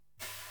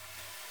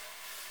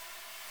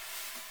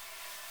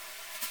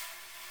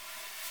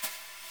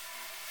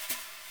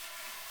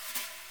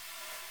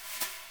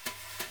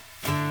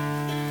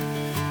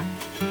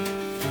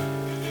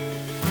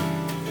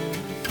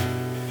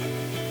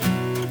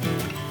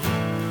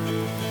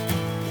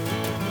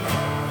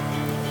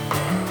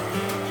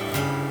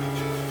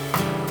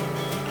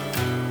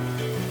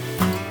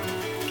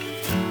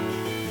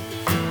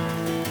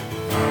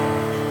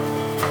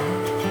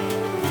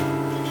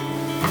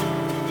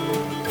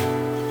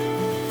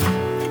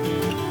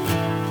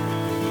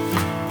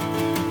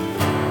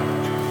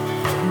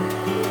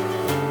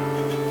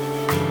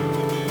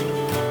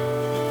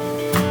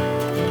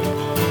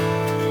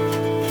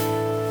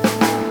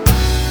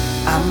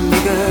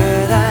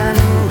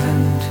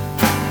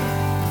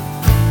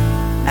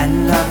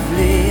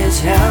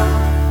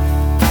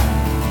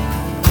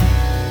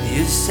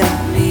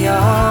sent me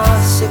your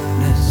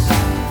sickness,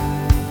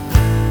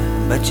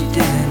 but you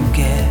didn't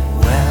get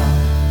well.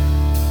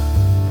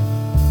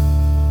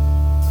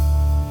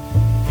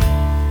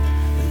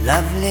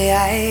 Lovely,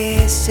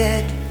 I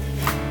said,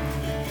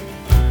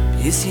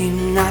 you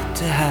seem not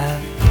to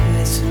have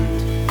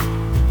listened.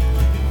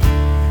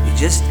 You're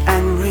just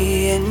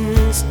angry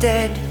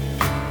instead.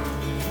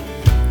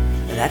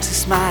 That's a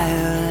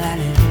smile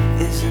and it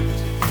isn't.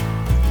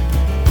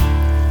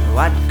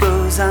 What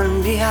goes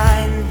on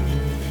behind?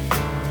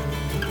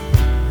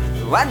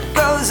 What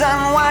goes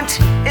on, what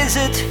is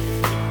it?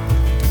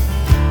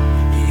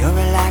 You're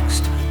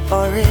relaxed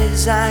or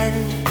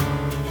resigned,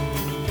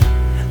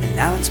 and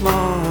now it's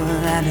more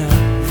than a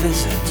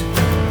visit.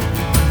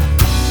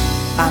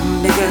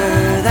 I'm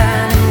bigger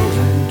than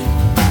England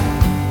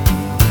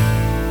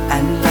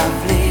and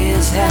lovely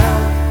as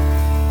hell.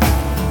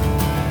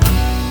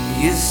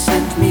 You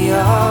sent me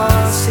your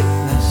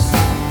sickness,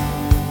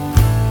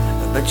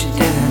 but you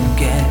didn't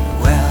get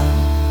well.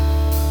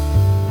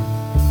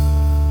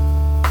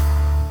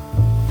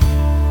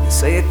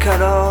 So you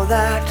cut all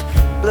that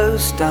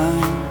bluestone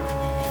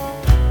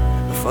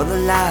for the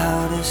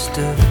loudest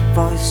of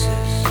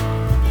voices,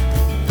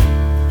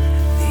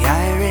 the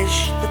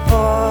Irish, the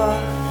poor,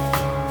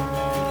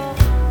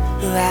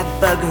 who had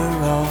bugger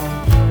all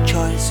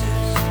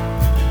choices,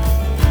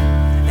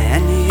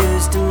 and you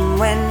used them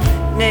when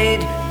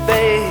need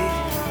be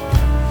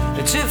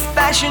to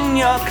fashion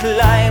your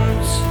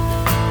climbs.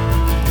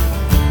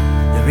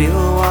 The real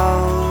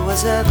wall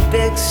was a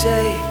big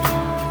sea,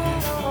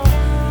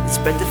 it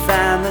spread the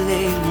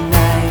family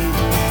name.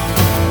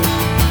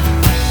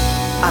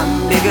 I'm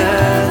bigger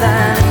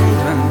than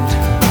England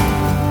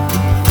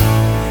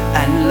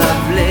and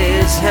lovely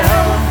as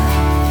hell.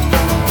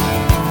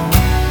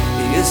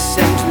 You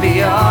sent me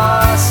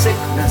your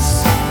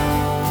sickness,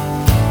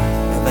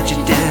 but you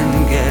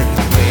didn't get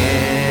well.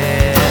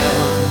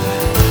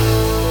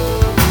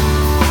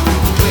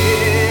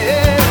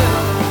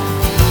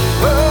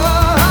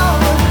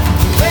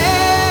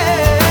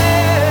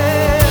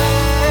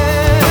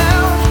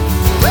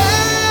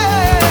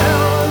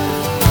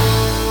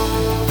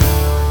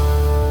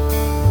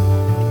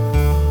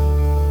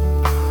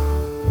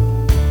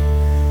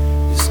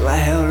 So I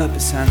held up a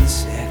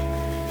sunset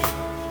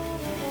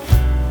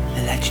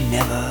that you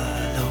never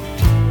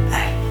looked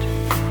at,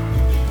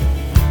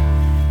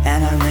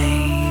 and I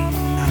rained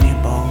on your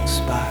bald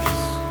spots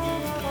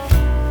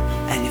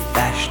and your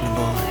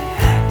fashionable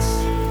hats,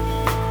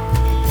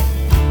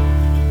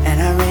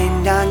 and I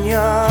rained on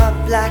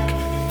your black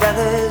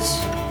brothers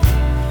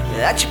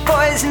that you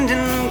poisoned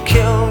and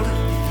killed,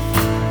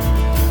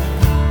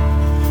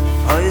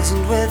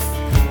 poisoned with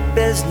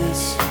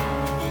business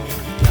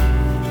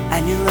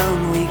and your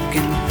own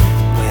weakened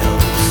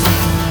wills.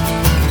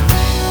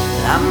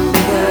 I'm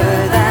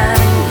bigger than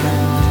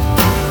England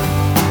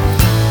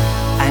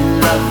and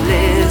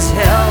lovely as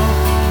hell.